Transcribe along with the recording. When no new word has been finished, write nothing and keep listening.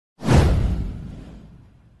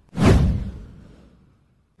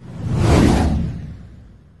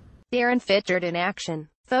Darren Fichardt in action.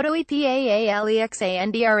 Photo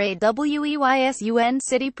EPAALEXANDRA WEYSUN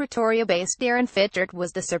City Pretoriabased Darren Fichardt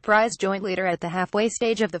was the surprise joint leader at the halfway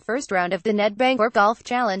stage of the first round of the Nedbank Golf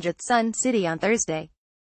Challenge at Sun City on Thursday.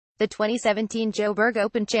 The 2017 Joburg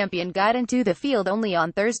Open champion got into the field only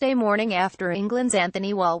on Thursday morning after England's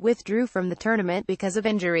Anthony Wall withdrew from the tournament because of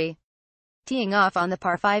injury. Teeing off on the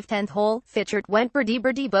par 5 10th hole, Fichardt went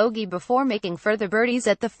birdie-bogey before making further birdies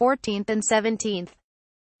at the 14th and 17th.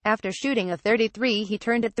 After shooting a 33, he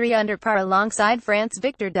turned at 3 under par alongside France's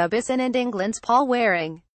Victor Dubuisson and England's Paul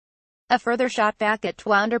Waring. A further shot back at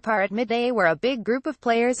 2 under par at midday were a big group of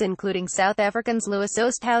players including South Africans Louis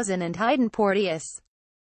Oosthuizen and Hayden Porteous.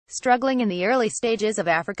 Struggling in the early stages of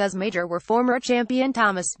Africa's major were former champion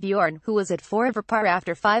Thomas Bjorn, who was at 4 over par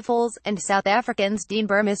after 5 holes, and South Africans Dean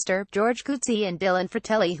Burmester, George Coetzee and Dylan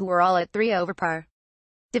Fratelli, who were all at 3 over par.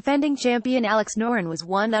 Defending champion Alex Noren was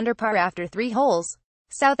 1 under par after 3 holes.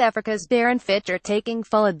 South Africa's Darren Fichardt taking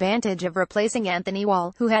full advantage of replacing Anthony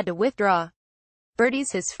Wall, who had to withdraw.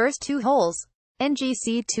 Birdies his first 2 holes.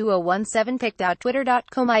 NGC 2017 picked out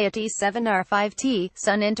Twitter.com IAT7R5T,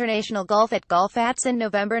 Sun International Golf at Golf@Sun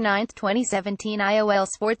November 9, 2017 IOL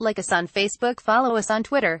Sport. Like us on Facebook, follow us on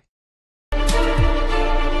Twitter.